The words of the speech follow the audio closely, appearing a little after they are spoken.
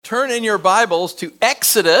turn in your Bibles to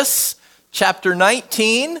Exodus chapter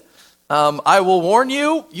 19. I will warn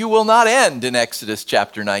you, you will not end in Exodus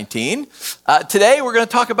chapter 19. Today we're going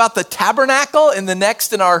to talk about the tabernacle and the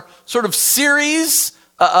next in our sort of series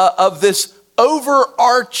of this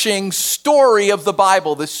overarching story of the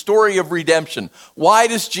Bible, this story of redemption. Why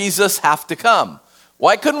does Jesus have to come?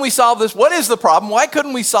 Why couldn't we solve this? What is the problem? Why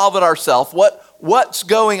couldn't we solve it ourselves? What's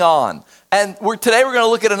going on? And today we're going to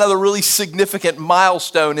look at another really significant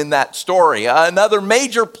milestone in that story, another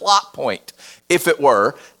major plot point, if it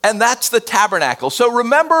were, and that's the tabernacle. So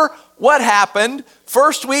remember what happened.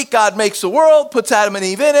 First week, God makes the world, puts Adam and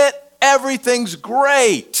Eve in it. Everything's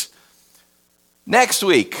great. Next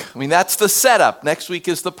week, that's the setup. Next week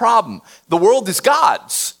is the problem. The world is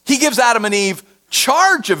God's. He gives Adam and Eve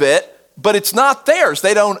charge of it, but it's not theirs.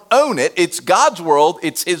 They don't own it. It's God's world.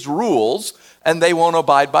 It's his rules, and they won't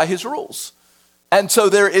abide by his rules. And so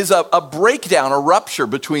there is a breakdown, a rupture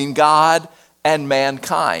between God and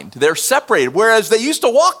mankind. They're separated, whereas they used to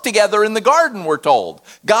walk together in the garden, we're told.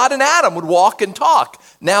 God and Adam would walk and talk.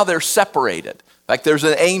 Now they're separated. In fact, there's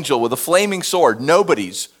an angel with a flaming sword.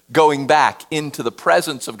 Nobody's going back into the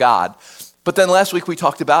presence of God. But then last week we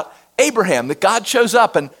talked about Abraham, that God shows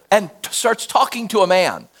up and starts talking to a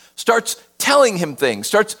man, starts telling him things,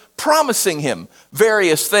 starts promising him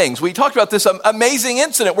various things. We talked about this amazing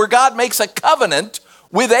incident where God makes a covenant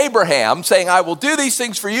with Abraham saying, I will do these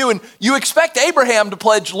things for you. And you expect Abraham to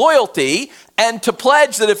pledge loyalty and to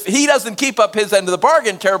pledge that if he doesn't keep up his end of the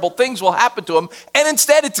bargain, terrible things will happen to him. And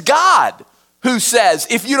instead it's God who says,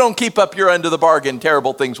 if you don't keep up your end of the bargain,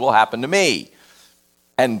 terrible things will happen to me.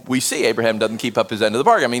 And we see Abraham doesn't keep up his end of the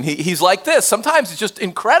bargain. He's like this. Sometimes it's just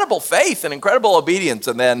incredible faith and incredible obedience.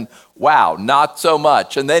 And then, wow, not so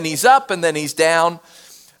much. And then he's up and then he's down.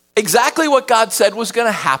 Exactly what God said was going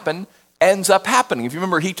to happen ends up happening. If you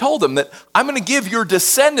remember, he told them that I'm going to give your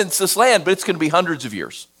descendants this land, but it's going to be hundreds of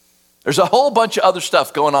years. There's a whole bunch of other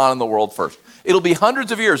stuff going on in the world first. It'll be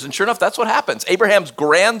hundreds of years. And sure enough, that's what happens. Abraham's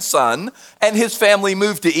grandson and his family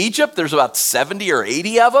moved to Egypt. There's about 70 or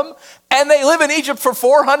 80 of them. And they live in Egypt for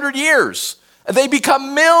 400 years. And they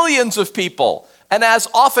become millions of people. And as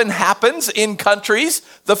often happens in countries,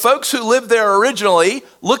 the folks who lived there originally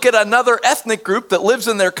look at another ethnic group that lives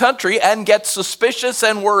in their country and get suspicious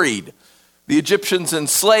and worried. The Egyptians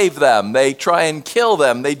enslave them. They try and kill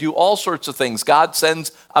them. They do all sorts of things. God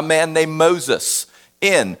sends a man named Moses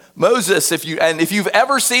in. Moses, if you've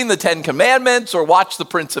ever seen the Ten Commandments or watched The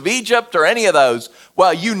Prince of Egypt or any of those,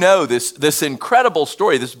 well, you know this incredible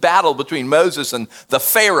story, this battle between Moses and the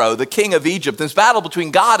Pharaoh, the king of Egypt, this battle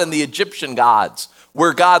between God and the Egyptian gods,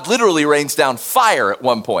 where God literally rains down fire at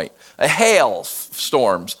one point, hail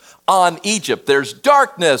storms on Egypt. There's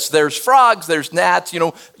darkness, there's frogs, there's gnats. You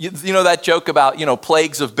know that joke about,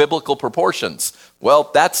 plagues of biblical proportions. Well,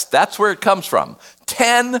 that's where it comes from.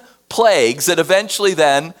 10 plagues that eventually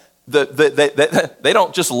then, they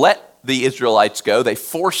don't just let the Israelites go, they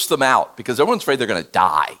force them out because everyone's afraid they're going to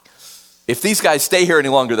die. If these guys stay here any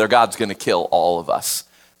longer, their God's going to kill all of us.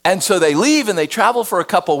 And so they leave and they travel for a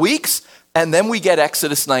couple weeks, and then we get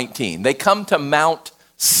Exodus 19. They come to Mount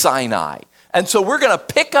Sinai. And so we're going to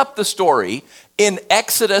pick up the story in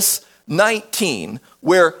Exodus 19,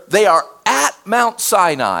 where they are at Mount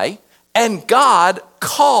Sinai, and God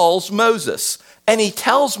calls Moses. And he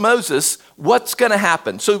tells Moses what's going to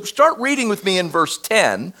happen. So start reading with me in verse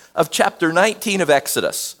 10 of chapter 19 of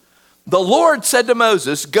Exodus. The Lord said to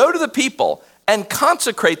Moses, go to the people and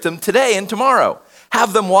consecrate them today and tomorrow.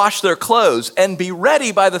 Have them wash their clothes and be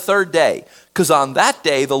ready by the third day. Because on that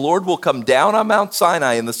day, the Lord will come down on Mount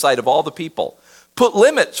Sinai in the sight of all the people. Put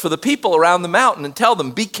limits for the people around the mountain and tell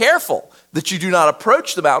them, be careful that you do not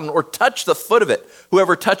approach the mountain or touch the foot of it.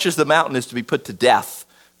 Whoever touches the mountain is to be put to death.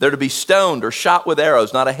 They're to be stoned or shot with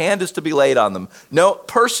arrows. Not a hand is to be laid on them. No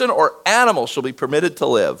person or animal shall be permitted to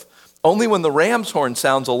live. Only when the ram's horn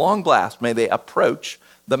sounds a long blast may they approach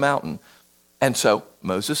the mountain. And so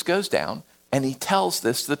Moses goes down and he tells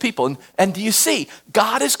this to the people. And do you see,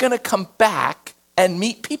 God is going to come back and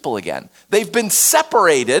meet people again. They've been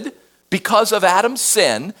separated because of Adam's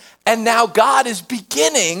sin. And now God is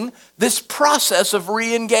beginning this process of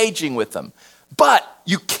re-engaging with them. But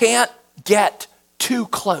you can't get too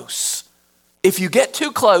close. If you get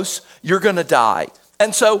too close, you're going to die.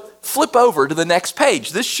 And so flip over to the next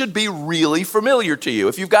page. This should be really familiar to you.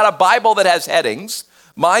 If you've got a Bible that has headings,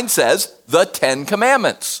 mine says the 10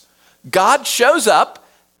 Commandments. God shows up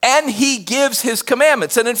and he gives his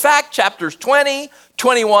commandments. And in fact, chapters 20,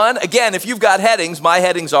 21, again, if you've got headings, my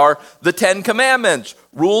headings are the 10 Commandments,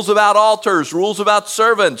 rules about altars, rules about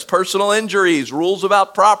servants, personal injuries, rules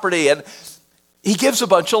about property. And he gives a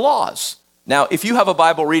bunch of laws. Now, if you have a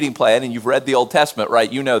Bible reading plan and you've read the Old Testament,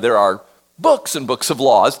 right, you know there are books and books of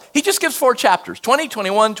laws. He just gives 4 chapters, 20,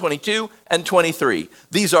 21, 22, and 23.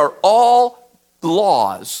 These are all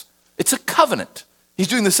laws. It's a covenant. He's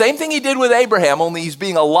doing the same thing he did with Abraham, only he's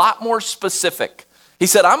being a lot more specific. He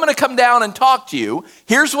said, I'm going to come down and talk to you.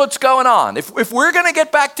 Here's what's going on. If we're going to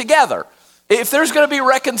get back together, if there's going to be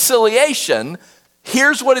reconciliation,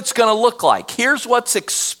 here's what it's going to look like. Here's what's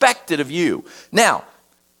expected of you. Now,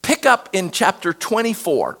 pick up in chapter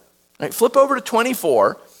 24. Right, flip over to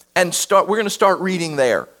 24 and we're going to start reading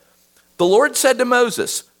there. The Lord said to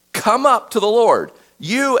Moses, come up to the Lord,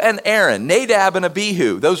 you and Aaron, Nadab and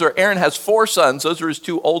Abihu. Aaron has 4 sons. Those are his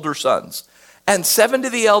 2 older sons. And 70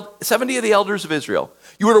 of the elders of Israel.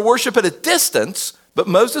 You are to worship at a distance, but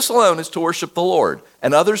Moses alone is to worship the Lord,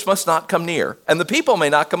 and others must not come near, and the people may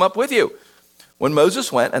not come up with you. When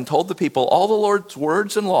Moses went and told the people all the Lord's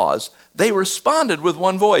words and laws, they responded with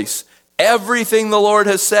one voice, everything the Lord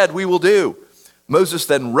has said we will do. Moses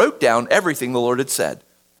then wrote down everything the Lord had said.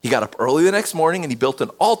 He got up early the next morning and he built an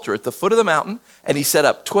altar at the foot of the mountain, and he set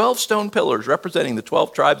up 12 stone pillars representing the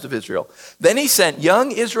 12 tribes of Israel. Then he sent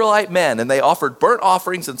young Israelite men, and they offered burnt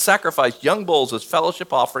offerings and sacrificed young bulls as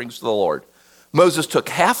fellowship offerings to the Lord. Moses took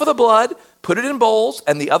half of the blood, put it in bowls,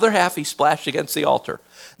 and the other half he splashed against the altar.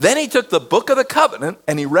 Then he took the book of the covenant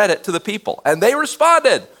and he read it to the people, and they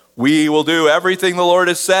responded, we will do everything the Lord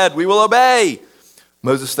has said, we will obey.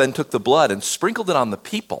 Moses then took the blood and sprinkled it on the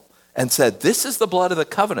people, and said, this is the blood of the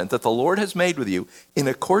covenant that the Lord has made with you in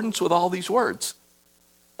accordance with all these words.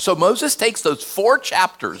 So Moses takes those 4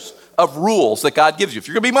 chapters of rules that God gives you. If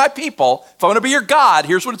you're going to be my people, if I'm going to be your God,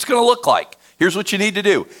 here's what it's going to look like. Here's what you need to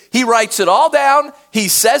do. He writes it all down. He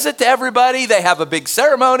says it to everybody. They have a big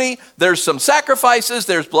ceremony. There's some sacrifices.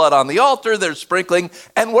 There's blood on the altar. There's sprinkling.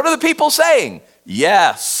 And what are the people saying?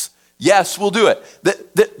 Yes, we'll do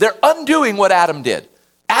it. They're undoing what Adam did.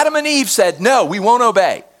 Adam and Eve said, no, we won't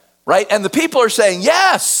obey. Right? And the people are saying,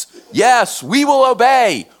 yes, we will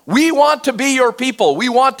obey. We want to be your people. We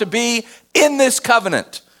want to be in this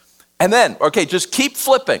covenant. And then, just keep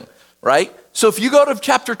flipping, right? So if you go to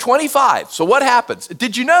chapter 25, so what happens?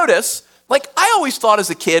 Did you notice, I always thought as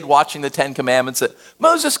a kid watching the 10 Commandments that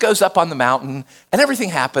Moses goes up on the mountain and everything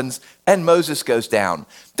happens and Moses goes down.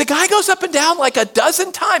 The guy goes up and down a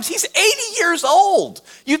dozen times. He's 80 years old.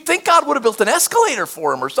 You'd think God would have built an escalator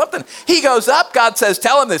for him or something. He goes up, God says,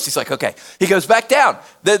 tell him this. He's like, okay. He goes back down.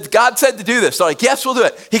 God said to do this. So yes, we'll do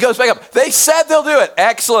it. He goes back up. They said they'll do it.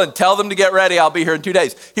 Excellent. Tell them to get ready. I'll be here in 2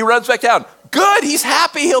 days. He runs back down. Good, he's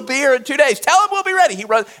happy he'll be here in 2 days. Tell him we'll be ready. He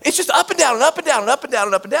runs. It's just up and down and up and down and up and down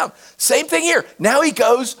and up and down. Same thing here. Now he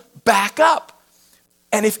goes back up.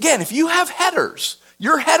 And if you have headers,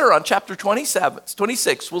 your header on chapter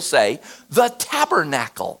 26 will say, the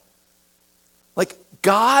tabernacle.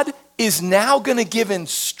 God is now going to give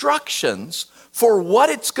instructions for what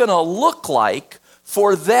it's going to look like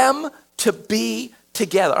for them to be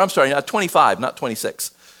together. I'm sorry, not 25, not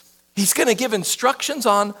 26. He's going to give instructions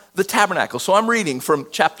on the tabernacle. So I'm reading from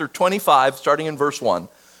chapter 25, starting in verse 1.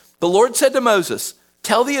 The Lord said to Moses,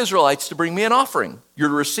 tell the Israelites to bring me an offering. You're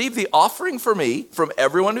to receive the offering for me from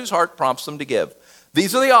everyone whose heart prompts them to give.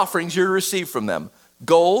 These are the offerings you're to receive from them: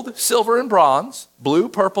 gold, silver, and bronze, blue,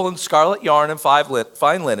 purple, and scarlet yarn and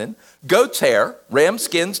fine linen, goat's hair, ram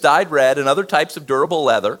skins dyed red, and other types of durable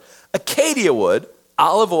leather, acacia wood,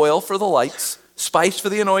 olive oil for the lights, spice for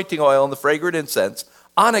the anointing oil and the fragrant incense,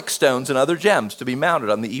 onyx stones and other gems to be mounted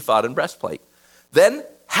on the ephod and breastplate. Then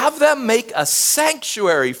have them make a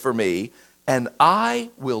sanctuary for me, and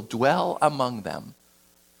I will dwell among them.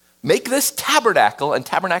 Make this tabernacle, and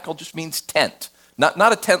tabernacle just means tent.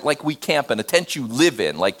 Not a tent like we camp in, a tent you live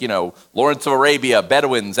in, Lawrence of Arabia,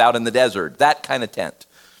 Bedouins out in the desert, that kind of tent.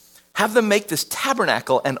 Have them make this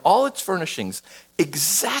tabernacle and all its furnishings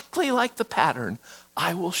exactly like the pattern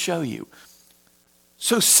I will show you.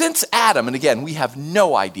 So since Adam, and again, we have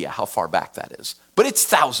no idea how far back that is, but it's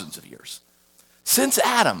thousands of years. Since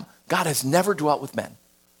Adam, God has never dwelt with men.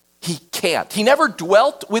 He can't. He never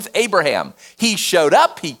dwelt with Abraham. He showed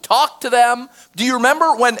up, he talked to them. Do you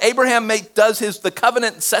remember when Abraham does the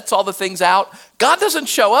covenant and sets all the things out? God doesn't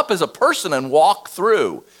show up as a person and walk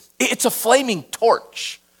through. It's a flaming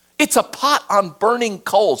torch. It's a pot on burning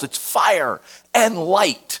coals. It's fire and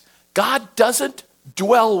light. God doesn't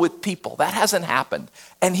dwell with people. That hasn't happened.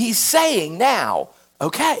 And he's saying now,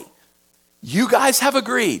 okay, you guys have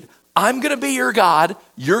agreed. I'm going to be your God.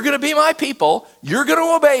 You're going to be my people. You're going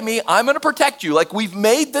to obey me. I'm going to protect you. We've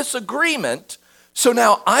made this agreement. So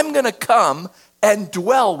now I'm going to come and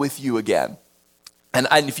dwell with you again. And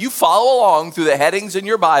if you follow along through the headings in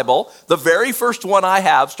your Bible, the very first one I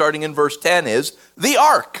have starting in verse 10 is the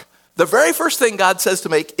ark. The very first thing God says to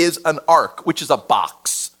make is an ark, which is a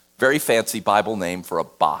box. Very fancy Bible name for a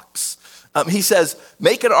box. He says,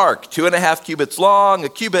 make an ark, 2.5 cubits long,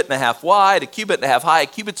 1.5 cubits wide, 1.5 cubits high. A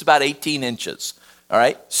cubit's about 18 inches. All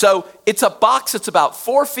right. So it's a box that's about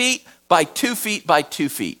 4 feet by 2 feet by 2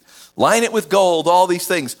 feet. Line it with gold, all these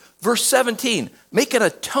things. Verse 17, make an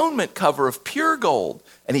atonement cover of pure gold.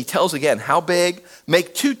 And he tells again, how big?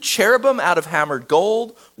 Make 2 cherubim out of hammered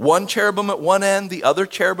gold, 1 cherubim at one end, the other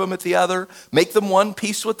cherubim at the other. Make them one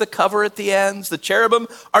piece with the cover at the ends. The cherubim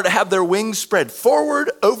are to have their wings spread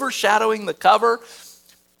forward, overshadowing the cover.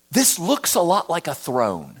 This looks a lot like a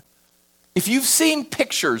throne. If you've seen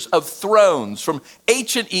pictures of thrones from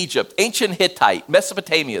ancient Egypt, ancient Hittite,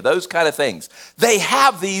 Mesopotamia, those kind of things, they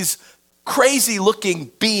have these crazy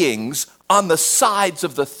looking beings on the sides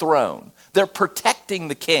of the throne. They're protecting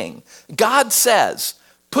the king. God says,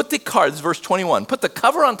 put the cards, verse 21, put the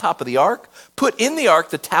cover on top of the ark, put in the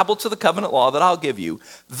ark the tablets of the covenant law that I'll give you.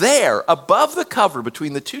 There, above the cover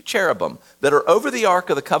between the 2 cherubim that are over the ark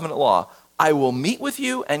of the covenant law, I will meet with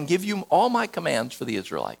you and give you all my commands for the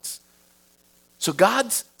Israelites. So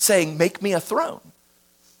God's saying, make me a throne.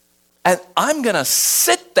 And I'm going to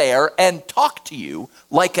sit there and talk to you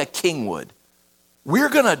like a king would. We're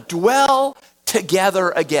going to dwell together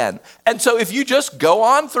again. And so if you just go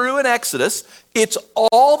on through in Exodus, it's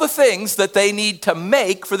all the things that they need to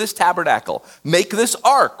make for this tabernacle. Make this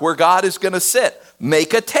ark where God is going to sit.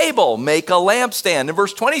 Make a table. Make a lampstand. In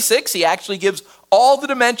verse 26, he actually gives all the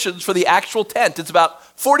dimensions for the actual tent. It's about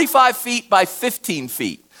 45 feet by 15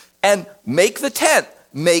 feet. And make the tent,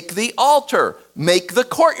 make the altar, make the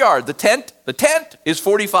courtyard. The tent is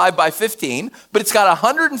 45 by 15, but it's got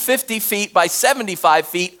 150 feet by 75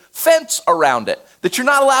 feet fence around it that you're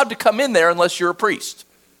not allowed to come in there unless you're a priest.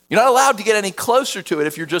 You're not allowed to get any closer to it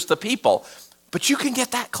if you're just a people, but you can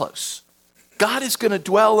get that close. God is going to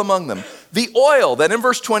dwell among them. The oil, then in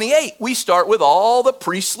verse 28, we start with all the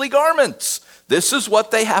priestly garments. This is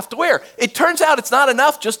what they have to wear. It turns out it's not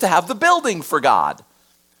enough just to have the building for God.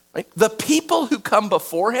 Right? The people who come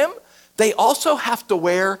before him, they also have to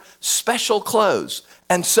wear special clothes.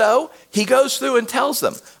 And so he goes through and tells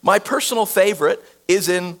them. My personal favorite is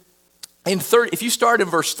if you start in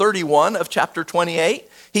verse 31 of chapter 28,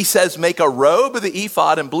 he says, make a robe of the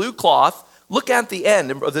ephod in blue cloth. Look at the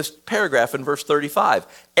end of this paragraph in verse 35.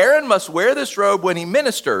 Aaron must wear this robe when he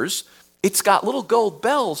ministers. It's got little gold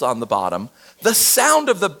bells on the bottom. The sound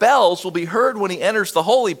of the bells will be heard when he enters the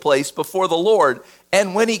holy place before the Lord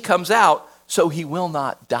and when he comes out, so he will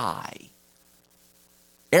not die.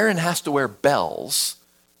 Aaron has to wear bells,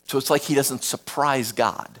 so it's like he doesn't surprise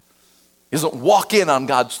God. He doesn't walk in on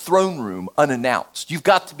God's throne room unannounced. You've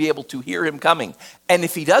got to be able to hear him coming. And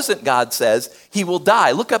if he doesn't, God says, he will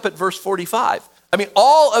die. Look up at verse 45. I mean,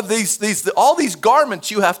 all these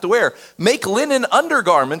garments you have to wear. Make linen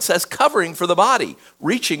undergarments as covering for the body,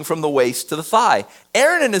 reaching from the waist to the thigh.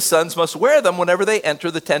 Aaron and his sons must wear them whenever they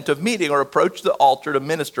enter the tent of meeting or approach the altar to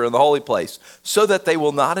minister in the holy place, so that they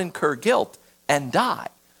will not incur guilt and die.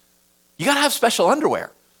 You got to have special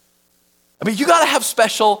underwear. I mean, you got to have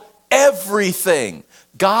special everything.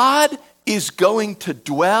 God is going to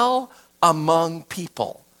dwell among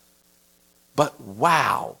people. But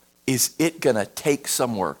wow, is it going to take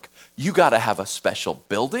some work? You got to have a special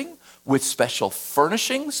building with special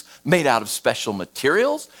furnishings made out of special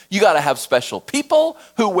materials. You got to have special people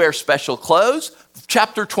who wear special clothes.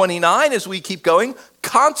 Chapter 29, as we keep going,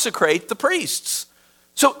 consecrate the priests.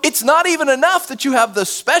 So it's not even enough that you have the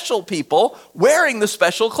special people wearing the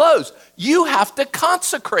special clothes. You have to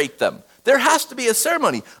consecrate them. There has to be a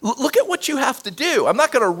ceremony. Look at what you have to do. I'm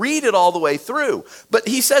not going to read it all the way through, but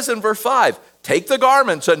he says in verse 5, take the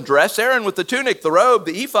garments and dress Aaron with the tunic, the robe,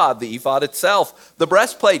 the ephod itself, the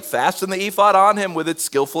breastplate, fasten the ephod on him with its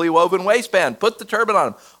skillfully woven waistband, put the turban on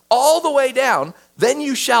him, all the way down. Then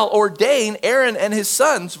you shall ordain Aaron and his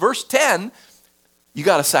sons. Verse 10, you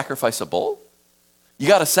got to sacrifice a bull. You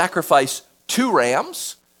got to sacrifice 2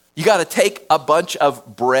 rams. You got to take a bunch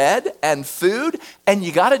of bread and food, and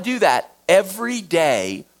you got to do that every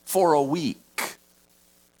day for a week.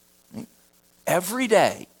 Every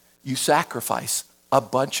day you sacrifice a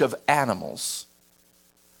bunch of animals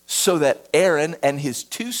so that Aaron and his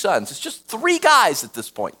 2 sons, it's just 3 guys at this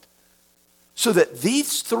point, so that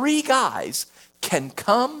these 3 guys can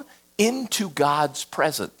come into God's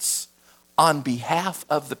presence on behalf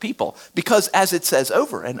of the people. Because as it says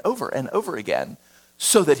over and over and over again,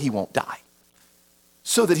 so that he won't die.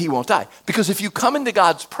 So that he won't die. Because if you come into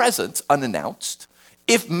God's presence unannounced,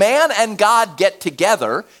 if man and God get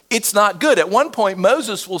together, it's not good. At one point,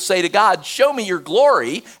 Moses will say to God, show me your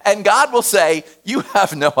glory. And God will say, you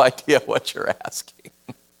have no idea what you're asking.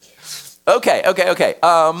 Okay.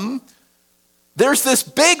 There's this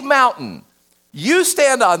big mountain. You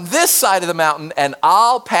stand on this side of the mountain and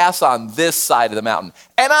I'll pass on this side of the mountain.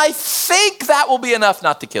 And I think that will be enough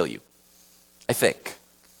not to kill you. I think.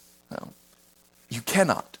 No. You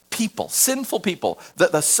cannot. People, sinful people,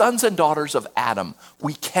 the sons and daughters of Adam,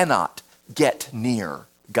 we cannot get near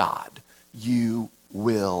God. You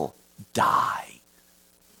will die.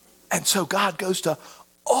 And so God goes to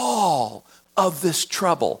all of this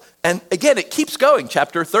trouble. And again, it keeps going.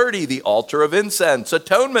 Chapter 30, the altar of incense,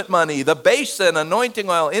 atonement money, the basin, anointing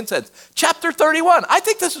oil, incense. Chapter 31, I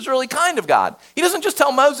think this is really kind of God. He doesn't just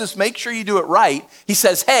tell Moses, make sure you do it right. He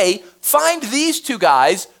says, hey, find these two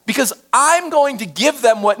guys because I'm going to give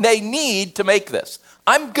them what they need to make this.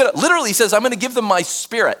 Literally he says, I'm going to give them my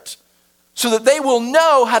spirit so that they will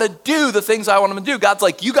know how to do the things I want them to do. God's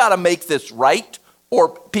like, you got to make this right or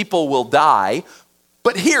people will die.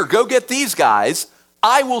 But here, go get these guys.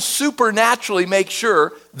 I will supernaturally make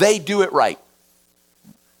sure they do it right.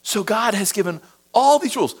 So God has given all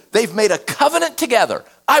these rules. They've made a covenant together.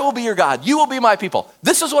 I will be your God. You will be my people.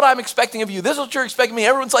 This is what I'm expecting of you. This is what you're expecting of me.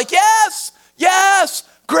 Everyone's like, yes, yes.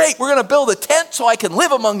 Great, we're going to build a tent so I can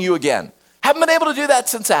live among you again. Haven't been able to do that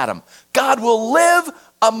since Adam. God will live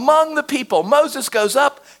among the people. Moses goes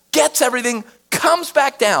up, gets everything, comes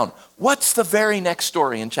back down. What's the very next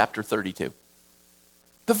story in chapter 32?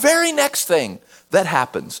 The very next thing that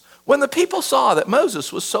happens, when the people saw that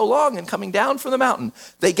Moses was so long in coming down from the mountain,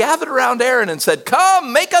 they gathered around Aaron and said,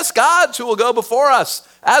 come, make us gods who will go before us.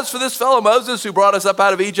 As for this fellow Moses who brought us up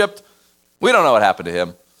out of Egypt, we don't know what happened to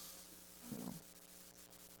him.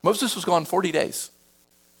 Moses was gone 40 days.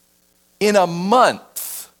 In a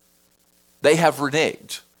month, they have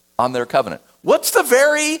reneged on their covenant. What's the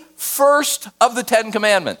very first of the 10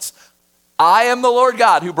 commandments? I am the Lord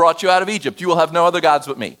God who brought you out of Egypt. You will have no other gods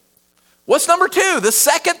but me. What's number 2? The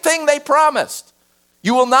second thing they promised.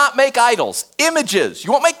 You will not make idols, images.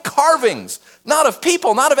 You won't make carvings, not of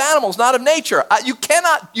people, not of animals, not of nature. You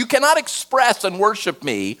cannot express and worship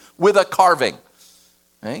me with a carving.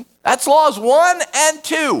 Okay? That's laws 1 and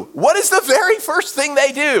 2. What is the very first thing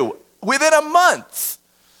they do within a month?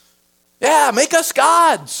 Yeah, make us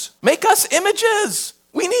gods. Make us images.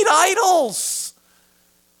 We need idols.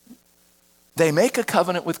 They make a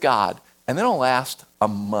covenant with God, and then it'll last a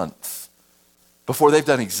month before they've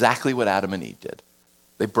done exactly what Adam and Eve did.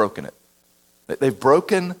 They've broken it. They've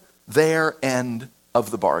broken their end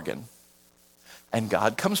of the bargain. And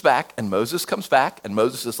God comes back, and Moses comes back, and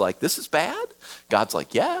Moses is like, this is bad? God's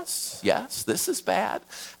like, yes, this is bad.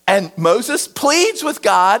 And Moses pleads with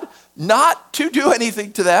God not to do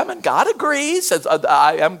anything to them, and God agrees, says,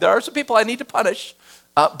 there are some people I need to punish,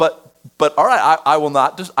 but all right, I will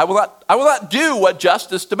not do what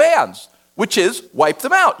justice demands, which is wipe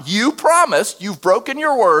them out. You promised, you've broken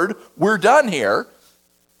your word, we're done here.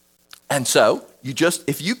 And so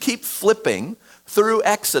if you keep flipping through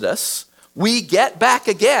Exodus, we get back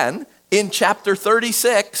again in chapter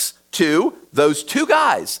 36 to those two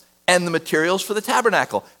guys and the materials for the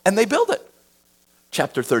tabernacle, and they build it.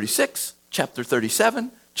 Chapter 36, chapter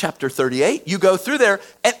 37, chapter 38, you go through there,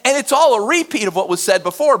 and it's all a repeat of what was said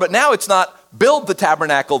before, but now it's not build the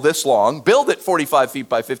tabernacle this long, build it 45 feet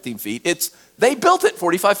by 15 feet. It's they built it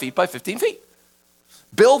 45 feet by 15 feet.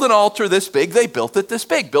 Build an altar this big, they built it this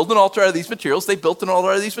big. Build an altar out of these materials, they built an altar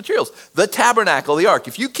out of these materials. The tabernacle, the ark.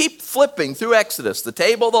 If you keep flipping through Exodus, the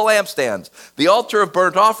table, the lampstands, the altar of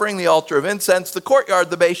burnt offering, the altar of incense, the courtyard,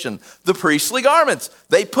 the basin, the priestly garments,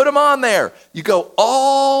 they put them on there. You go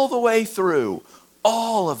all the way through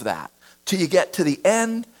all of that till you get to the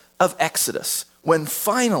end of Exodus, when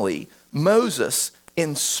finally Moses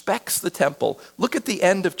inspects the temple. Look at the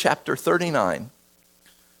end of chapter 39,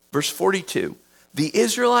 verse 42. The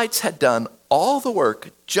Israelites had done all the work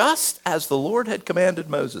just as the Lord had commanded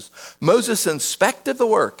Moses. Moses inspected the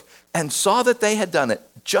work and saw that they had done it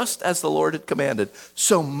just as the Lord had commanded.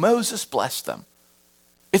 So Moses blessed them.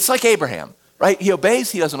 It's like Abraham, right? He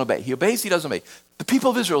obeys, he doesn't obey. He obeys, he doesn't obey. The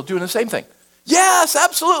people of Israel doing the same thing. Yes,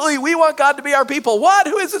 absolutely. We want God to be our people. What?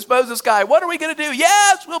 Who is this Moses guy? What are we going to do?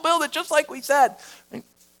 Yes, we'll build it just like we said.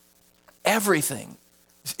 Everything.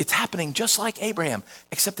 It's happening just like Abraham,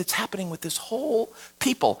 except it's happening with this whole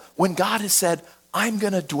people when God has said, I'm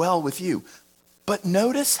going to dwell with you. But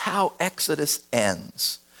notice how Exodus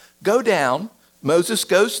ends. Go down, Moses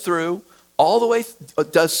goes through all the way,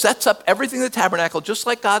 sets up everything in the tabernacle, just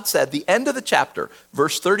like God said. The end of the chapter,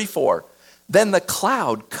 verse 34. Then the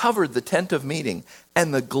cloud covered the tent of meeting,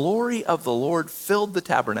 and the glory of the Lord filled the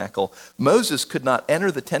tabernacle. Moses could not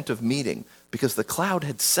enter the tent of meeting because the cloud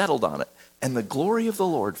had settled on it. And the glory of the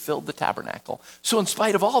Lord filled the tabernacle. So in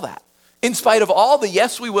spite of all that, In spite of all the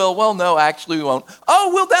yes, we will, well, no, actually we won't.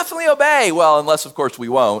 Oh, we'll definitely obey. Well, unless, of course, we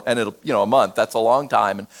won't. And it'll, a month, that's a long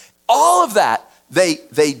time. And all of that,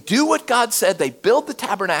 they do what God said. They build the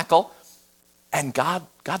tabernacle, and God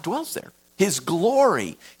dwells there. His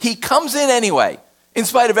glory. He comes in anyway. In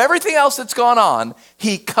spite of everything else that's gone on,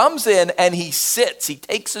 he comes in and he sits. He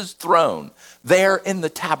takes his throne there in the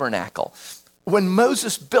tabernacle. When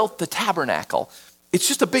Moses built the tabernacle, it's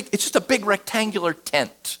just a big rectangular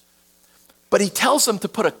tent. But he tells them to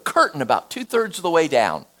put a curtain about 2/3 of the way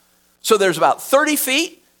down. So there's about 30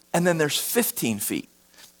 feet, and then there's 15 feet.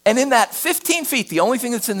 And in that 15 feet, the only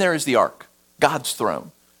thing that's in there is the ark, God's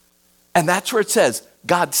throne. And that's where it says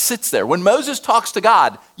God sits there. When Moses talks to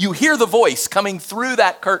God, you hear the voice coming through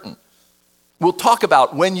that curtain. We'll talk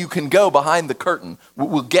about when you can go behind the curtain.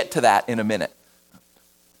 We'll get to that in a minute.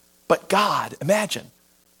 But God, imagine,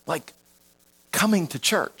 like coming to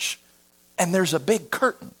church, and there's a big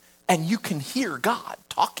curtain, and you can hear God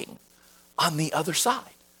talking on the other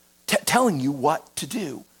side, telling you what to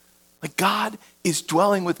do. Like God is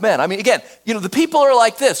dwelling with men. I mean, again, the people are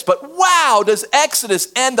like this, but wow, does Exodus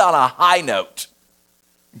end on a high note.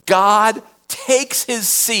 God takes his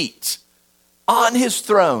seat on his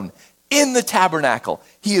throne in the tabernacle.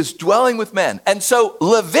 He is dwelling with men. And so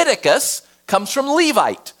Leviticus comes from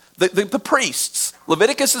Levite, the priests.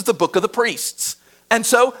 Leviticus is the book of the priests. And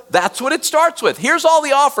so that's what it starts with. Here's all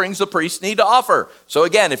the offerings the priests need to offer. So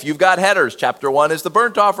again, if you've got headers, chapter 1 is the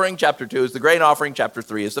burnt offering, chapter 2 is the grain offering, chapter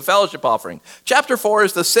 3 is the fellowship offering, chapter 4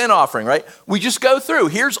 is the sin offering, right? We just go through.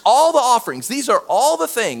 Here's all the offerings. These are all the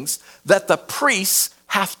things that the priests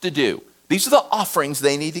have to do. These are the offerings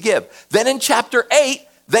they need to give. Then in chapter 8,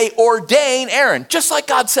 they ordain Aaron, just like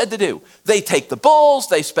God said to do. They take the bulls,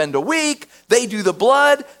 they spend a week, they do the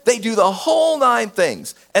blood, they do the whole 9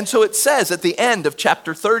 things. And so it says at the end of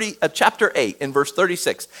chapter 8 in verse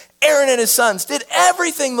 36, Aaron and his sons did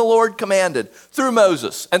everything the Lord commanded through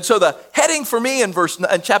Moses. And so the heading for me in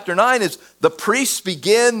chapter 9 is the priests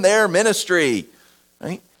begin their ministry,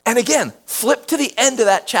 right? And again, flip to the end of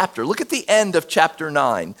that chapter. Look at the end of chapter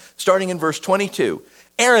 9, starting in verse 22.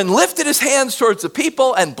 Aaron lifted his hands towards the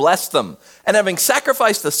people and blessed them. And having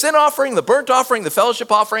sacrificed the sin offering, the burnt offering, the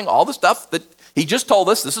fellowship offering, all the stuff that he just told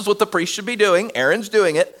us, this is what the priest should be doing. Aaron's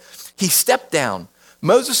doing it. He stepped down.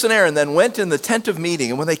 Moses and Aaron then went in the tent of meeting.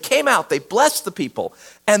 And when they came out, they blessed the people.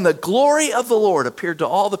 And the glory of the Lord appeared to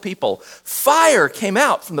all the people. Fire came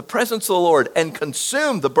out from the presence of the Lord and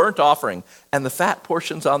consumed the burnt offering and the fat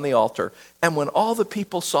portions on the altar. And when all the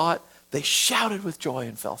people saw it, they shouted with joy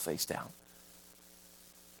and fell face down.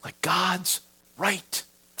 Like God's right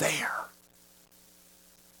there.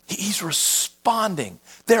 He's responding.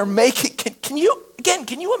 They're making, can you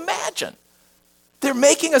imagine? They're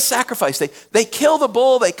making a sacrifice. They kill the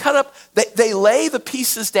bull, they cut up, they lay the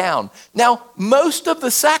pieces down. Now, most of the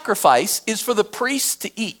sacrifice is for the priests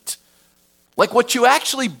to eat. Like what you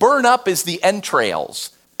actually burn up is the entrails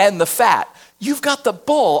and the fat. You've got the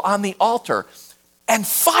bull on the altar, and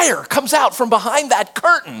fire comes out from behind that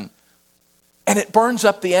curtain. And it burns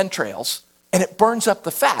up the entrails, and it burns up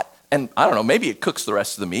the fat. And I don't know, maybe it cooks the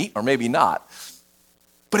rest of the meat, or maybe not.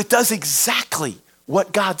 But it does exactly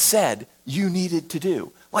what God said you needed to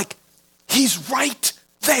do. Like, he's right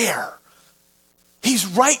there. He's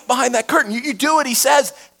right behind that curtain. You do what he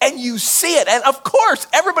says, and you see it. And of course,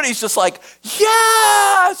 everybody's just like,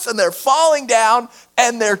 yes! And they're falling down,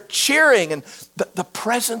 and they're cheering. And the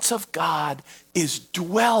presence of God is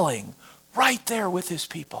dwelling right there with his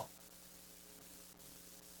people.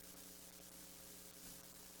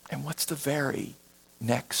 And what's the very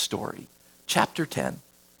next story? Chapter 10.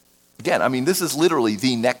 Again, I mean, this is literally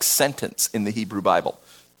the next sentence in the Hebrew Bible.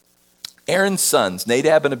 Aaron's sons,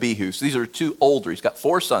 Nadab and Abihu, so these are 2 older. He's got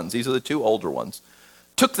 4 sons. These are the 2 older ones.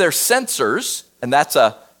 Took their censers, and that's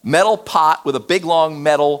a metal pot with a big long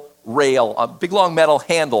metal rail, a big long metal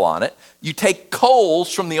handle on it. You take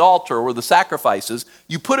coals from the altar or the sacrifices,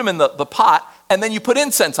 you put them in the pot, and then you put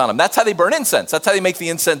incense on them. That's how they burn incense. That's how they make the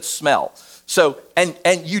incense smell. So, and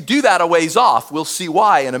you do that a ways off. We'll see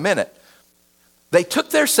why in a minute. They took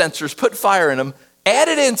their censers, put fire in them,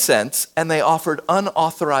 added incense, and they offered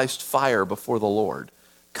unauthorized fire before the Lord,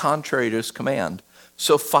 contrary to his command.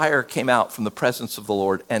 So fire came out from the presence of the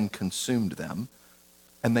Lord and consumed them,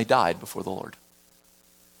 and they died before the Lord.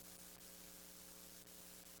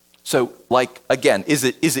 So, like, again, is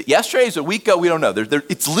it yesterday? Is it a week ago? We don't know.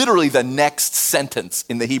 It's literally the next sentence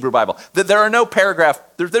in the Hebrew Bible. There are no paragraph,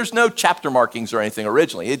 there's no chapter markings or anything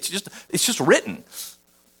originally. It's just written.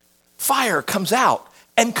 Fire comes out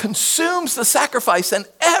and consumes the sacrifice, and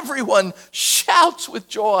everyone shouts with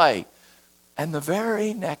joy. And the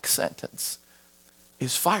very next sentence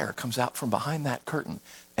is fire comes out from behind that curtain,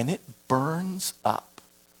 and it burns up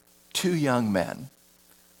two young men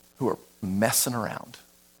who are messing around.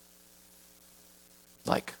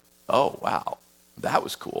 Like, oh, wow, that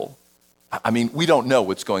was cool. I mean, we don't know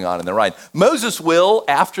what's going on in their mind. Moses will,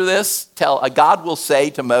 after this, God will say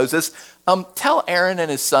to Moses, tell Aaron and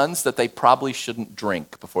his sons that they probably shouldn't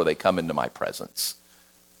drink before they come into my presence.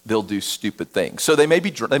 They'll do stupid things. So they may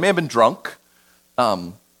have been drunk,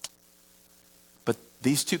 but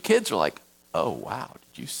these two kids are like, oh, wow,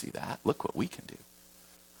 did you see that? Look what we can do.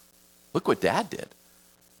 Look what Dad did.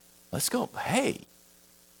 Let's go. Hey,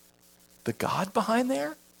 the God behind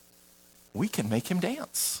there, we can make him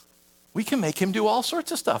dance. We can make him do all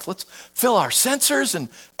sorts of stuff. Let's fill our sensors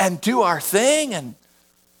and do our thing. And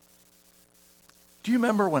do you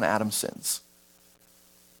remember when Adam sins?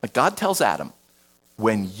 Like God tells Adam,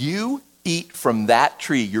 when you eat from that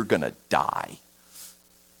tree, you're going to die.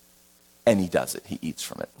 And he does it. He eats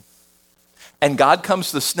from it. And God comes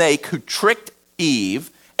to the snake who tricked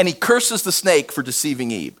Eve, and he curses the snake for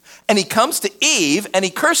deceiving Eve. And he comes to Eve, and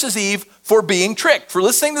he curses Eve for being tricked, for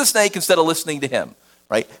listening to the snake instead of listening to him,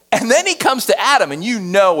 right? And then he comes to Adam, and you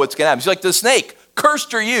know what's going to happen. He's like, the snake,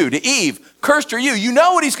 cursed are you. To Eve, cursed are you. You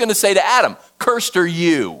know what he's going to say to Adam, cursed are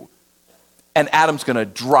you. And Adam's going to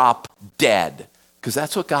drop dead. Because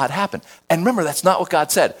that's what God happened. And remember, that's not what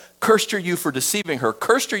God said. Cursed are you for deceiving her.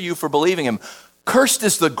 Cursed are you for believing him. Cursed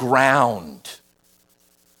is the ground.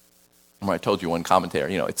 Remember I told you one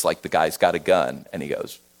commentary, it's like the guy's got a gun and he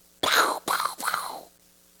goes, pow, pow, pow.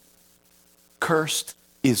 Cursed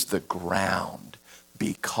is the ground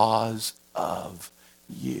because of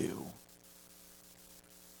you.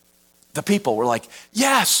 The people were like,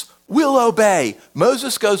 yes, we'll obey.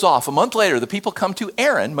 Moses goes off. A month later, the people come to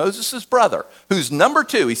Aaron, Moses' brother, who's number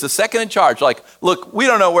 2. He's the second in charge. Like, look, we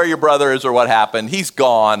don't know where your brother is or what happened. He's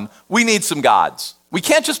gone. We need some gods. We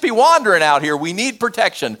can't just be wandering out here. We need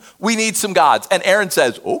protection. We need some gods. And Aaron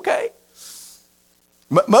says, okay.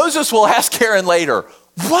 Moses will ask Aaron later,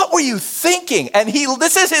 what were you thinking? And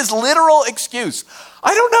this is his literal excuse.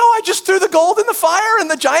 I don't know. I just threw the gold in the fire and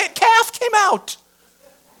the giant calf came out.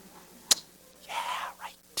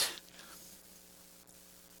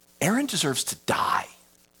 Aaron deserves to die.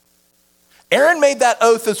 Aaron made that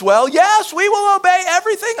oath as well. Yes, we will obey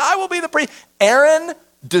everything. I will be the priest. Aaron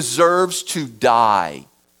deserves to die.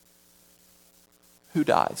 Who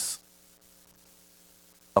dies?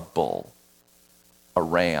 A bull, a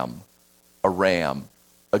ram,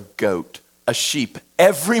 a goat, a sheep.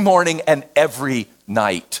 Every morning and every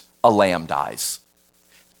night, a lamb dies.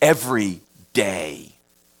 Every day.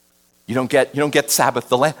 You don't get Sabbath.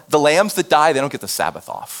 The lambs that die, they don't get the Sabbath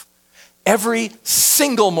off. Every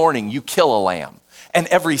single morning you kill a lamb. And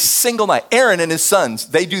every single night, Aaron and his sons,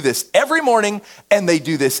 they do this every morning and they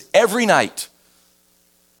do this every night.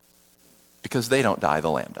 Because they don't die,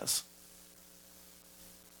 the lamb does.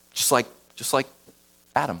 Just like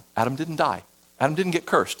Adam. Adam didn't die. Adam didn't get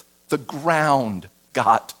cursed. The ground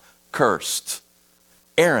got cursed.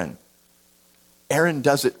 Aaron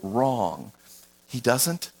does it wrong. He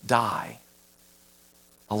doesn't die.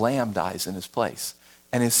 A lamb dies in his place.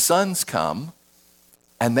 And his sons come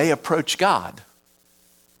and they approach God.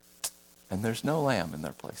 And there's no lamb in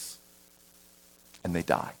their place. And they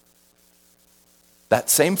die. That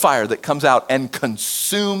same fire that comes out and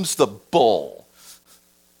consumes the bull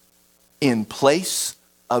in place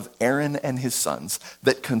of Aaron and his sons,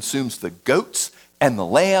 that consumes the goats and the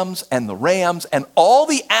lambs and the rams and all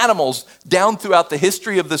the animals down throughout the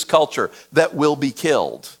history of this culture that will be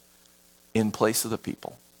killed in place of the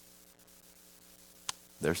people.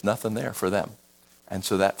 There's nothing there for them. And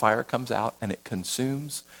so that fire comes out and it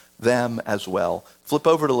consumes them as well. Flip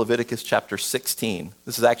over to Leviticus chapter 16.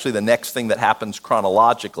 This is actually the next thing that happens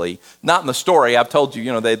chronologically. Not in the story. I've told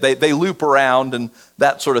you, they loop around and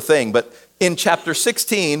that sort of thing. But in chapter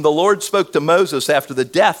 16, the Lord spoke to Moses after the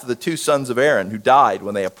death of the 2 sons of Aaron who died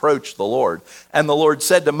when they approached the Lord. And the Lord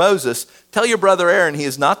said to Moses, tell your brother Aaron he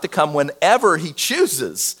is not to come whenever he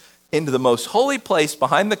chooses into the most holy place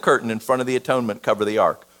behind the curtain in front of the atonement cover of the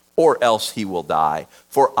ark, or else he will die.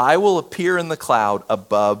 For I will appear in the cloud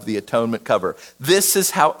above the atonement cover. This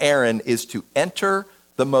is how Aaron is to enter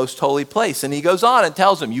the most holy place. And he goes on and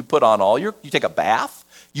tells him, you take a bath,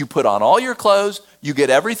 you put on all your clothes, you get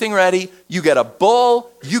everything ready, you get a bull,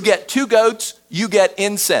 you get 2 goats, you get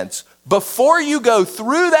incense. Before you go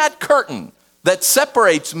through that curtain that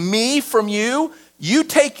separates me from you, you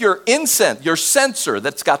take your incense, your censer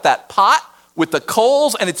that's got that pot with the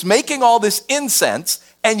coals and it's making all this incense,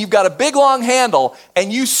 and you've got a big long handle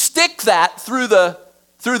and you stick that through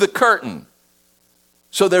the curtain.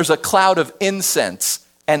 So there's a cloud of incense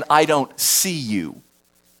and I don't see you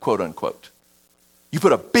quote unquote. You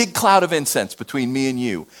put a big cloud of incense between me and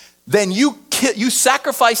you. Then you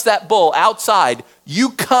sacrifice that bull outside. You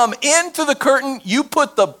come into the curtain, you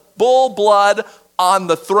put the bull blood on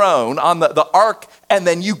the throne, on the ark, and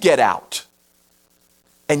then you get out.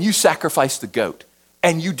 And you sacrifice the goat.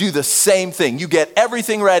 And you do the same thing. You get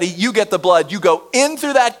everything ready, you get the blood, you go in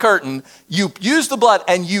through that curtain, you use the blood,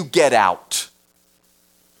 and you get out.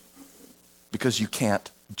 Because you can't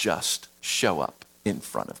just show up in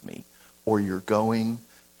front of me, or you're going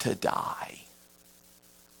to die.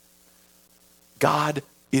 God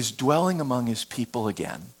is dwelling among his people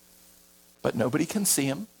again, but nobody can see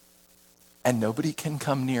him, and nobody can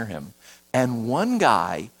come near him. And one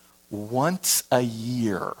guy, once a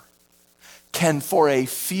year, can for a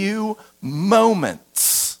few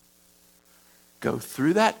moments go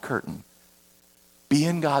through that curtain, be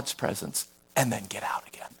in God's presence, and then get out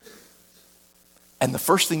again. And the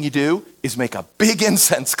first thing you do is make a big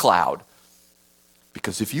incense cloud.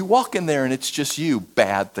 Because if you walk in there and it's just you,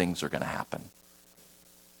 bad things are going to happen.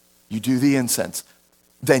 You do the incense,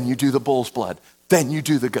 then you do the bull's blood, then you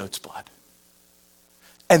do the goat's blood.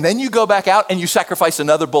 And then you go back out and you sacrifice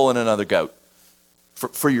another bull and another goat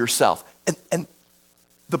for yourself. And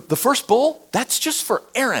the first bull, that's just for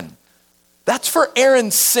Aaron. That's for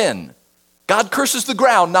Aaron's sin. God curses the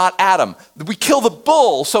ground, not Adam. We kill the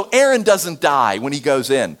bull so Aaron doesn't die when he goes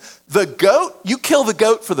in. The goat, you kill the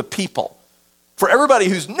goat for the people. For everybody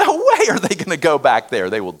who's, no way are they going to go back there.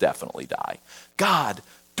 They will definitely die. God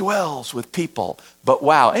dwells with people. But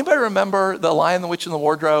wow, anybody remember The Lion, the Witch, and the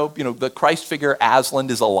Wardrobe? You know, the Christ figure Aslan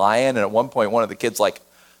is a lion. And at one point, one of the kids like,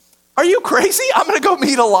 are you crazy? I'm going to go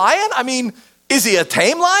meet a lion? I mean, is he a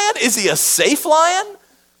tame lion? Is he a safe lion?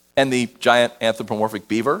 And the giant anthropomorphic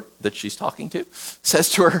beaver that she's talking to says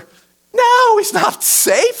to her, no, he's not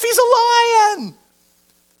safe. He's a lion.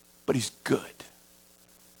 But he's good.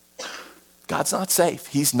 God's not safe.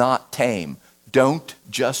 He's not tame. Don't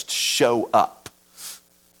just show up.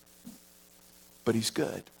 But he's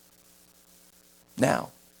good.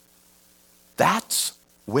 Now, that's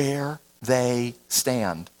where they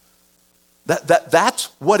stand. That's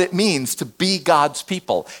what it means to be God's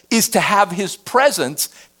people, is to have his presence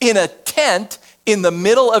in a tent in the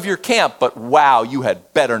middle of your camp. But wow, you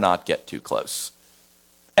had better not get too close.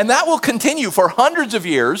 And that will continue for hundreds of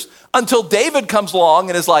years until David comes along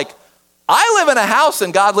and is like, I live in a house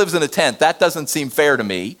and God lives in a tent. That doesn't seem fair to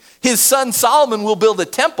me. His son Solomon will build a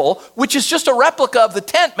temple, which is just a replica of the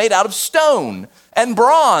tent made out of stone and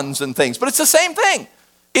bronze and things. But it's the same thing.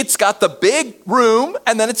 It's got the big room,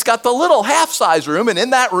 and then it's got the little half-size room, and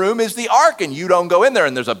in that room is the ark, and you don't go in there,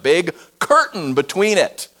 and there's a big curtain between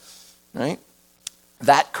it, right?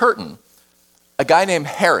 That curtain, a guy named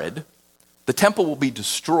Herod, the temple will be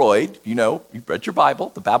destroyed. You know, you've read your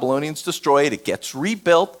Bible. The Babylonians destroy it. It gets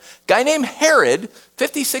rebuilt. Guy named Herod,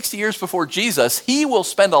 50, 60 years before Jesus, he will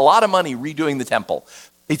spend a lot of money redoing the temple.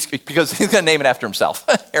 Because he's going to name it after himself.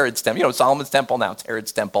 Herod's temple. You know, Solomon's temple, now it's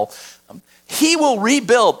Herod's temple. He will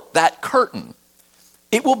rebuild that curtain.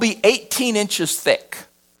 It will be 18 inches thick.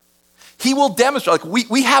 He will demonstrate, like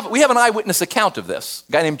we have an eyewitness account of this,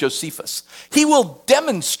 a guy named Josephus. He will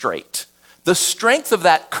demonstrate the strength of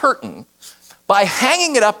that curtain by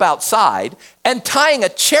hanging it up outside and tying a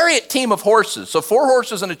chariot team of horses, so 4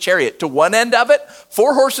 horses and a chariot to one end of it,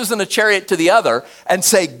 4 horses and a chariot to the other, and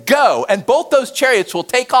say, go. And both those chariots will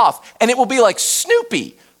take off, and it will be like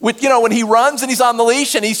Snoopy, with, you know, when he runs and he's on the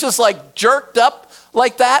leash and he's just like jerked up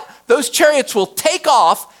like that. Those chariots will take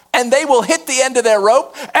off, and they will hit the end of their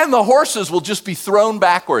rope, and the horses will just be thrown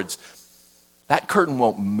backwards. That curtain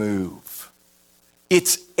won't move.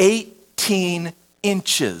 It's 18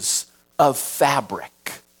 inches of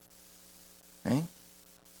fabric. Okay?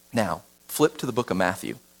 Now, flip to the book of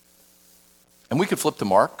Matthew. And we could flip to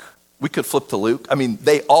Mark. We could flip to Luke. I mean,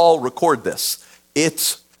 they all record this.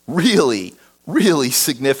 It's really, really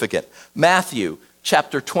significant. Matthew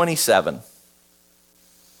chapter 27.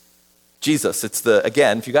 Jesus,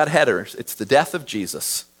 again, if you got headers, it's the death of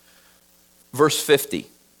Jesus. Verse 50.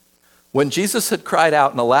 When Jesus had cried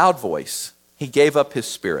out in a loud voice, he gave up his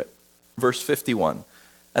spirit. Verse 51.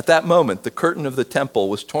 At that moment, the curtain of the temple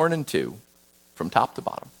was torn in two from top to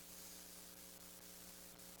bottom.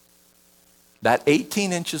 That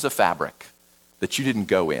 18 inches of fabric that you didn't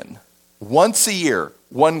go in. Once a year,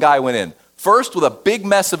 one guy went in. First with a big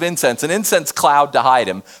mess of incense, an incense cloud to hide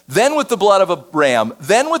him. Then with the blood of a ram.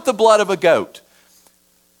 Then with the blood of a goat.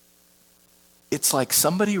 It's like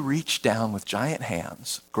somebody reached down with giant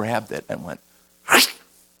hands, grabbed it, and went,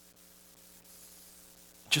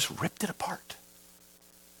 just ripped it apart.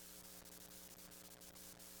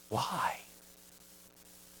 Why?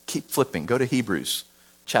 Keep flipping. Go to Hebrews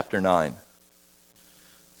chapter 9.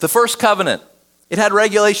 The first covenant, it had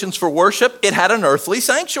regulations for worship. It had an earthly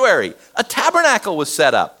sanctuary. A tabernacle was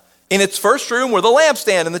set up. In its first room were the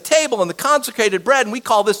lampstand and the table and the consecrated bread, and we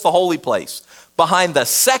call this the holy place. Behind the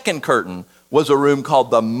second curtain was a room called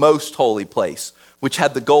the most holy place, which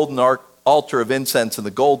had the golden altar of incense and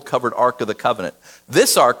the gold-covered ark of the covenant.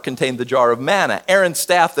 This ark contained the jar of manna, Aaron's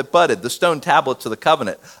staff that budded, the stone tablets of the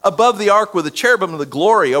covenant. Above the ark were the cherubim of the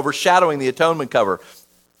glory overshadowing the atonement cover.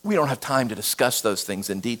 We don't have time to discuss those things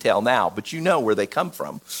in detail now, but you know where they come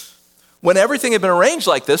from. When everything had been arranged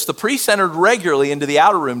like this, the priests entered regularly into the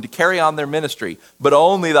outer room to carry on their ministry, but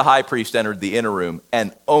only the high priest entered the inner room,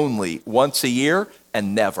 and only once a year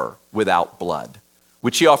and never without blood,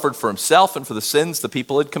 which he offered for himself and for the sins the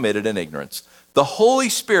people had committed in ignorance. The Holy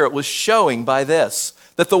Spirit was showing by this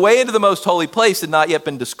that the way into the most holy place had not yet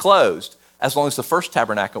been disclosed, as long as the first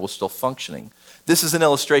tabernacle was still functioning. This is an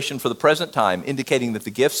illustration for the present time, indicating that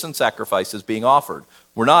the gifts and sacrifices being offered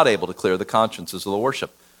were not able to clear the consciences of the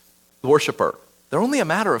worshiper. They're only a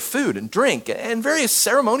matter of food and drink and various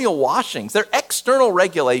ceremonial washings. They're external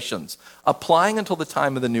regulations applying until the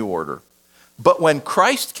time of the new order. But when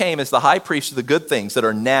Christ came as the high priest of the good things that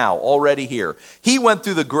are now already here, he went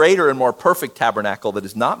through the greater and more perfect tabernacle that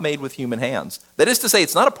is not made with human hands. That is to say,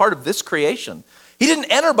 it's not a part of this creation. He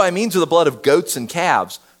didn't enter by means of the blood of goats and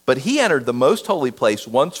calves, but he entered the most holy place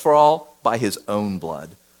once for all by his own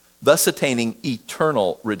blood, thus attaining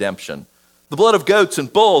eternal redemption. The blood of goats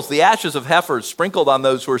and bulls, the ashes of heifers sprinkled on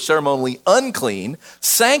those who are ceremonially unclean,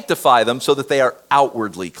 sanctify them so that they are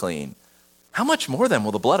outwardly clean. How much more then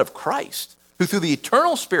will the blood of Christ, who through the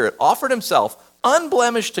eternal Spirit offered himself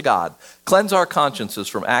unblemished to God, cleanse our consciences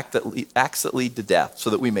from acts that lead to death, so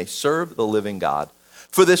that we may serve the living God?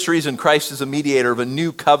 For this reason, Christ is a mediator of a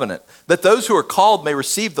new covenant, that those who are called may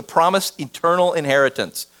receive the promised eternal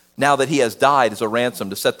inheritance, now that he has died as a ransom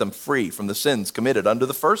to set them free from the sins committed under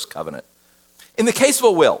the first covenant. In the case of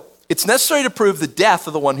a will, it's necessary to prove the death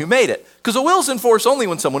of the one who made it, because a will is in force only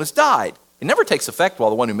when someone has died. It never takes effect while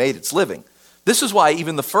the one who made it's living. This is why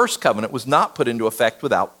even the first covenant was not put into effect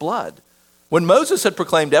without blood. When Moses had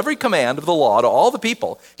proclaimed every command of the law to all the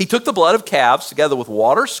people, he took the blood of calves together with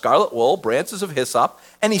water, scarlet wool, branches of hyssop,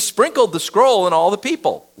 and he sprinkled the scroll on all the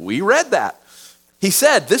people. We read that. He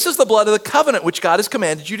said, "This is the blood of the covenant which God has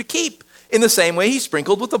commanded you to keep." In the same way, he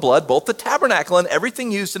sprinkled with the blood both the tabernacle and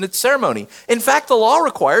everything used in its ceremony. In fact, the law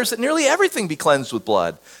requires that nearly everything be cleansed with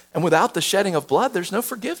blood. And without the shedding of blood, there's no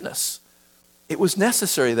forgiveness. It was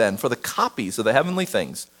necessary then for the copies of the heavenly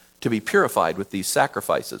things to be purified with these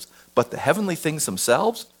sacrifices, but the heavenly things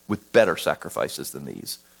themselves with better sacrifices than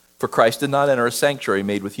these. For Christ did not enter a sanctuary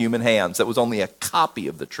made with human hands that was only a copy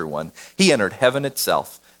of the true one. He entered heaven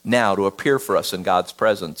itself, now to appear for us in God's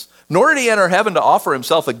presence. Nor did he enter heaven to offer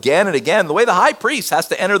himself again and again, the way the high priest has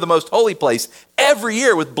to enter the most holy place every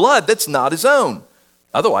year with blood that's not his own.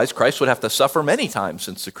 Otherwise, Christ would have to suffer many times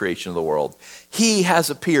since the creation of the world. He has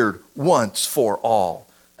appeared once for all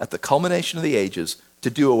at the culmination of the ages to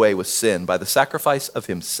do away with sin by the sacrifice of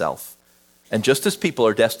himself. And just as people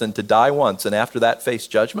are destined to die once and after that face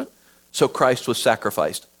judgment, so Christ was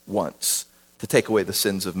sacrificed once to take away the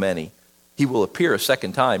sins of many. He will appear a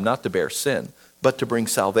second time, not to bear sin, but to bring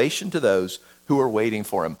salvation to those who are waiting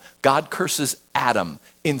for him. God curses Adam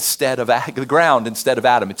instead of the ground instead of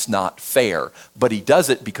Adam. It's not fair, but he does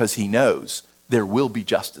it because he knows there will be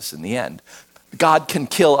justice in the end. God can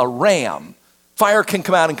kill a ram. Fire can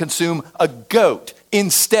come out and consume a goat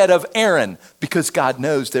instead of Aaron, because God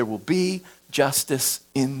knows there will be justice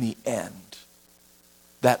in the end.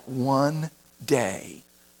 That one day,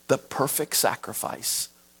 the perfect sacrifice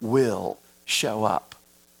will show up.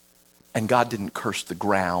 And God didn't curse the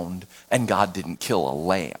ground, and God didn't kill a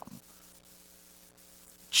lamb.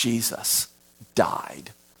 Jesus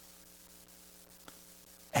died.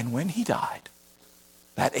 And when he died,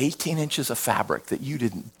 that 18 inches of fabric that you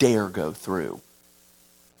didn't dare go through,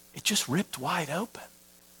 it just ripped wide open.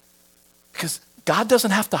 Because God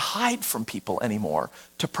doesn't have to hide from people anymore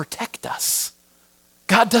to protect us.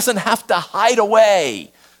 God doesn't have to hide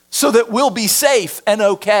away so that we'll be safe and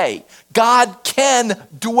okay. God can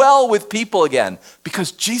dwell with people again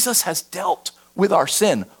because Jesus has dealt with our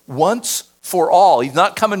sin once for all. He's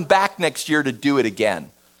not coming back next year to do it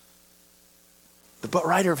again. The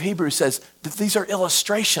writer of Hebrews says that these are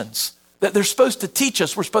illustrations, that they're supposed to teach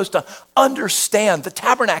us. We're supposed to understand the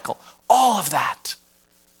tabernacle, all of that.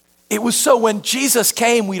 It was so when Jesus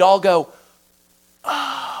came, we'd all go,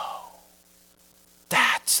 oh,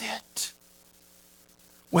 that's it.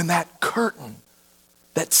 When that curtain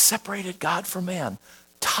that separated God from man,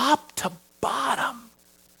 top to bottom,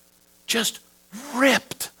 just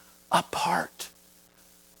ripped apart.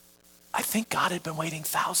 I think God had been waiting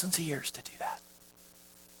thousands of years to do that.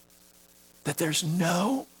 That there's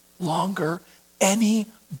no longer any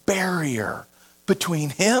barrier between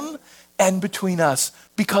him and between us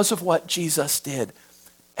because of what Jesus did.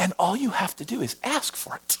 And all you have to do is ask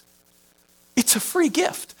for it. It's a free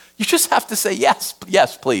gift. You just have to say, yes,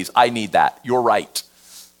 yes, please, I need that. You're right.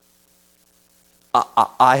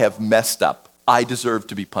 I have messed up. I deserve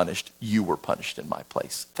to be punished. You were punished in my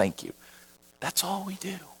place. Thank you. That's all we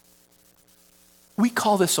do. We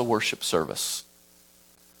call this a worship service.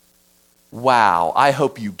 Wow, I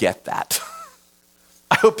hope you get that.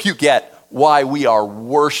 I hope you get why we are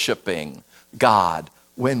worshiping God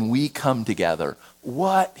when we come together,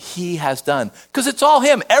 what he has done. Because it's all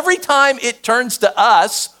him. Every time it turns to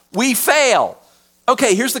us, we fail.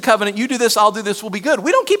 Okay, here's the covenant. You do this, I'll do this, we'll be good.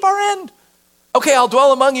 We don't keep our end. Okay, I'll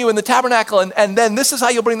dwell among you in the tabernacle, and then this is how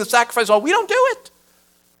you'll bring the sacrifice. Oh, we don't do it.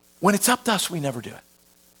 When it's up to us, we never do it.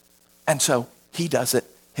 And so he does it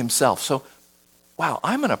himself. So, wow,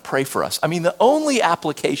 I'm going to pray for us. I mean, the only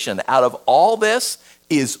application out of all this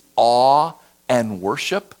is awe and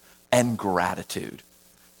worship and gratitude.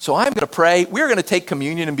 So I'm going to pray. We're going to take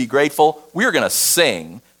communion and be grateful. We're going to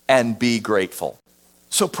sing and be grateful.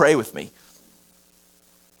 So pray with me.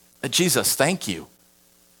 Jesus, thank you.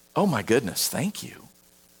 Oh my goodness, thank you.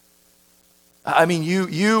 I mean,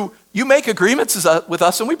 you make agreements with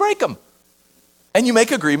us and we break them. And you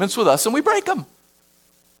make agreements with us and we break them.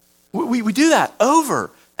 We do that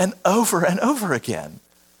over and over and over again.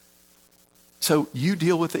 So you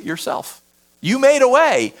deal with it yourself. You made a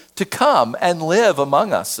way to come and live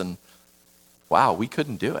among us. And wow, we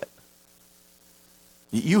couldn't do it.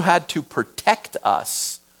 You had to protect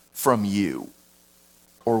us from you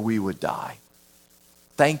or we would die.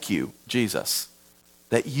 Thank you, Jesus,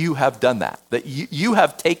 that you have done that you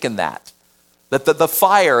have taken that the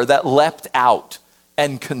fire that leapt out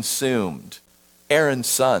and consumed Aaron's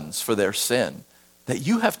sons for their sin, that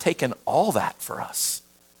you have taken all that for us.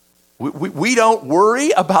 We don't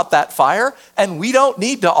worry about that fire, and we don't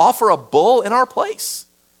need to offer a bull in our place.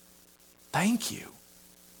 Thank you.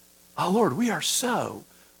 Oh, Lord, we are so,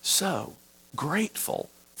 so grateful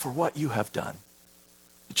for what you have done.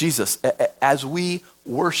 Jesus, as we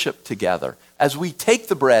worship together, as we take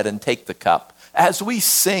the bread and take the cup, as we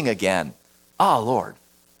sing again, Lord,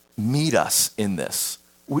 meet us in this.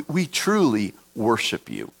 We truly worship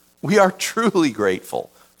you. We are truly grateful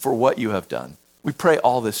for what you have done. We pray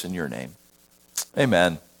all this in your name.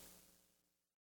 Amen.